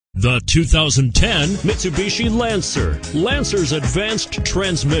The 2010 Mitsubishi Lancer. Lancer's advanced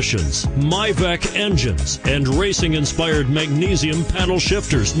transmissions, MyVac engines, and racing-inspired magnesium paddle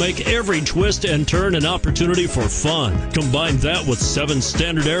shifters make every twist and turn an opportunity for fun. Combine that with 7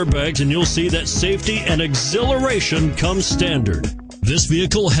 standard airbags and you'll see that safety and exhilaration come standard. This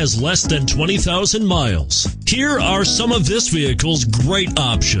vehicle has less than 20,000 miles. Here are some of this vehicle's great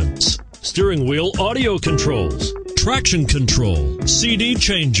options: steering wheel audio controls, traction control, CD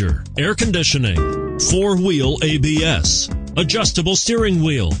changer, air conditioning, 4-wheel ABS, adjustable steering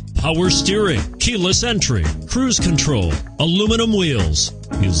wheel, power steering, keyless entry, cruise control, aluminum wheels.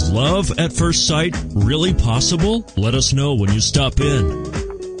 Is love at first sight really possible? Let us know when you stop in.